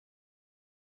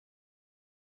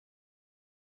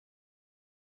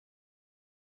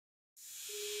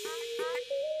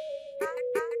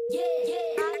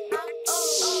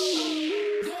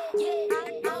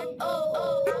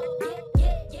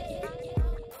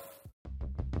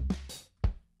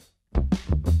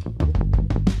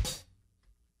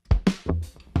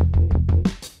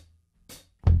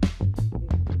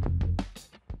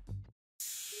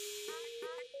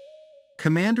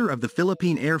Commander of the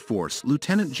Philippine Air Force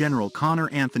Lieutenant General Connor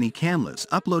Anthony Canlas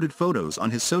uploaded photos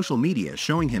on his social media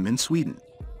showing him in Sweden.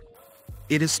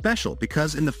 It is special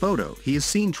because in the photo he is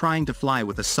seen trying to fly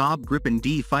with a Saab Gripen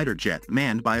D fighter jet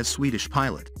manned by a Swedish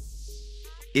pilot.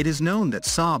 It is known that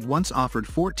Saab once offered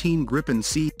 14 Gripen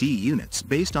C D units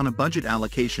based on a budget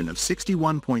allocation of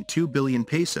 61.2 billion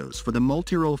pesos for the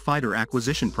Multirole Fighter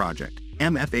Acquisition Project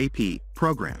 (MFAP)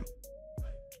 program.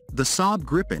 The Saab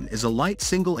Gripen is a light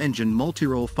single-engine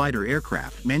multirole fighter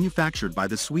aircraft manufactured by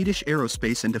the Swedish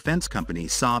aerospace and defense company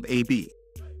Saab AB.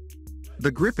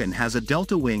 The Gripen has a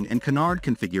delta wing and canard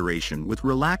configuration with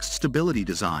relaxed stability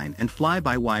design and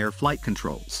fly-by-wire flight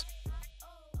controls.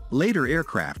 Later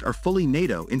aircraft are fully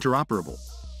NATO interoperable.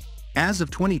 As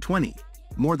of 2020,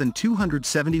 more than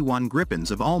 271 Gripens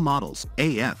of all models,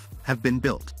 AF, have been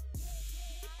built.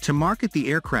 To market the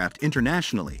aircraft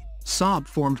internationally, Saab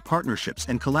formed partnerships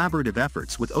and collaborative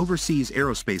efforts with overseas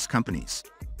aerospace companies.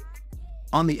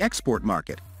 On the export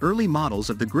market, early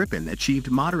models of the Gripen achieved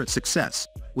moderate success,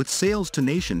 with sales to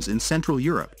nations in Central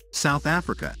Europe, South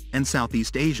Africa, and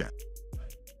Southeast Asia.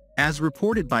 As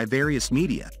reported by various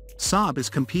media, Saab is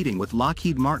competing with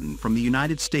Lockheed Martin from the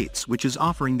United States, which is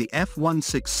offering the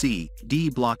F-16C D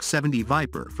Block 70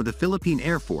 Viper for the Philippine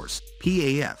Air Force,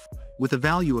 PAF, with a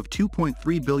value of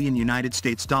 $2.3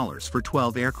 billion for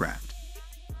 12 aircraft.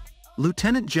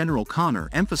 Lieutenant General Connor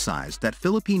emphasized that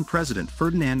Philippine President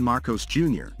Ferdinand Marcos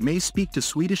Jr. may speak to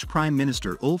Swedish Prime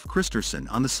Minister Ulf Kristersson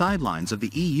on the sidelines of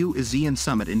the EU-ASEAN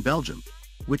Summit in Belgium,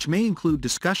 which may include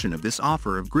discussion of this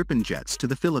offer of Gripen jets to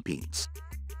the Philippines.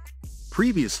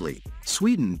 Previously,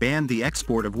 Sweden banned the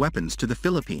export of weapons to the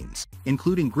Philippines,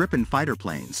 including Gripen fighter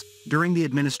planes, during the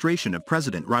administration of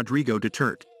President Rodrigo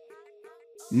Duterte.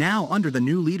 Now under the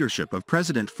new leadership of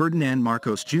President Ferdinand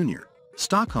Marcos Jr.,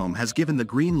 Stockholm has given the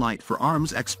green light for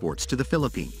arms exports to the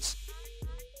Philippines.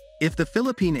 If the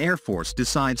Philippine Air Force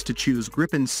decides to choose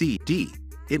Gripen C D,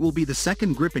 it will be the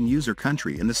second Gripen user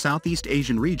country in the Southeast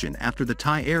Asian region after the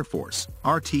Thai Air Force,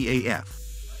 RTAF.